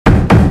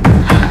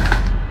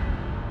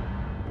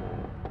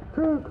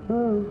Is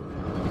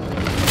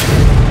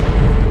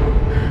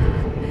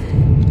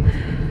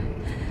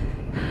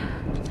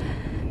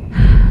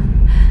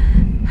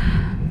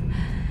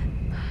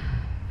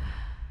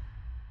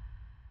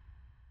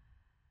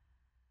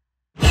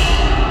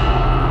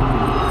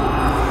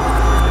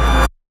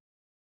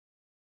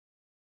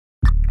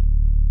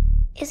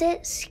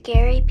it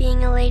scary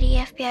being a lady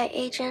FBI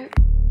agent?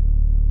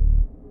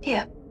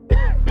 Yeah.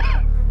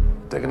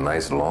 Take a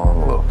nice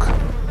long look.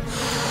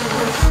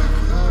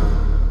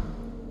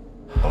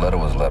 A letter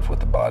was left with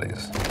the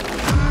bodies.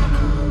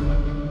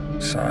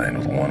 Signed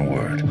with one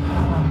word.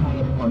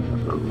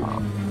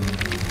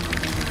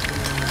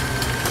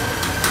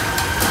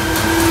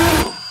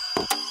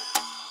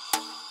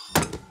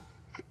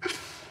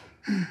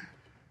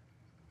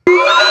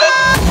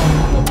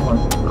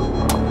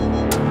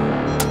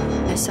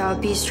 I saw a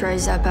beast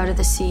rise up out of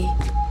the sea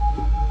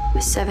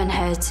with 7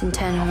 heads and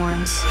 10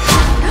 horns.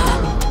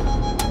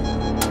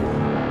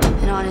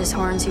 And on his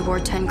horns he wore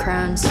 10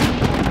 crowns.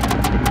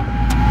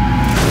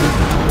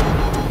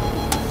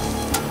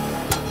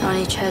 And on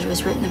each head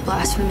was written a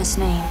blasphemous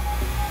name.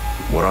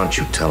 What aren't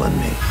you telling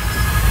me?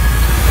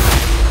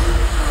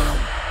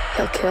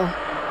 He'll kill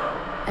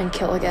and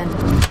kill again.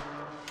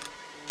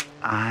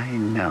 I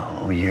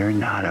know you're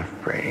not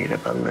afraid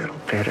of a little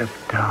bit of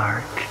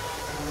dark.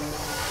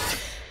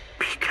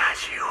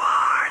 Because you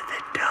are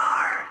the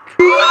dark.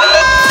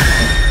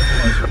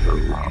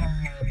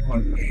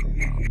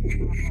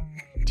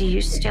 Do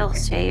you still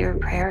say your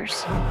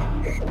prayers?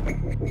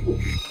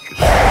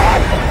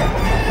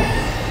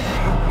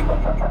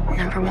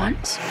 Never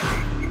once.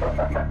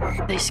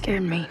 They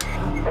scared me.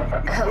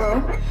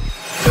 Hello?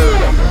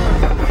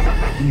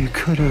 You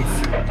could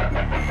have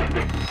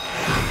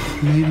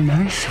made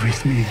nice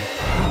with me.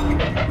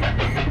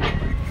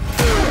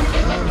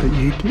 But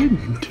you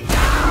didn't.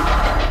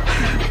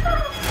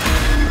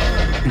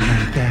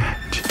 And that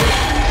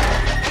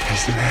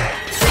has led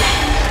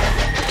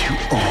to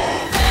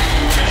all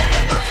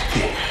of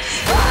this.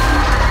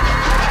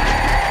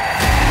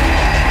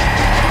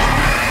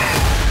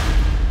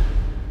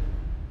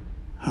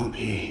 I'll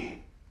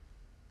be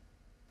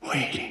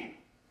waiting.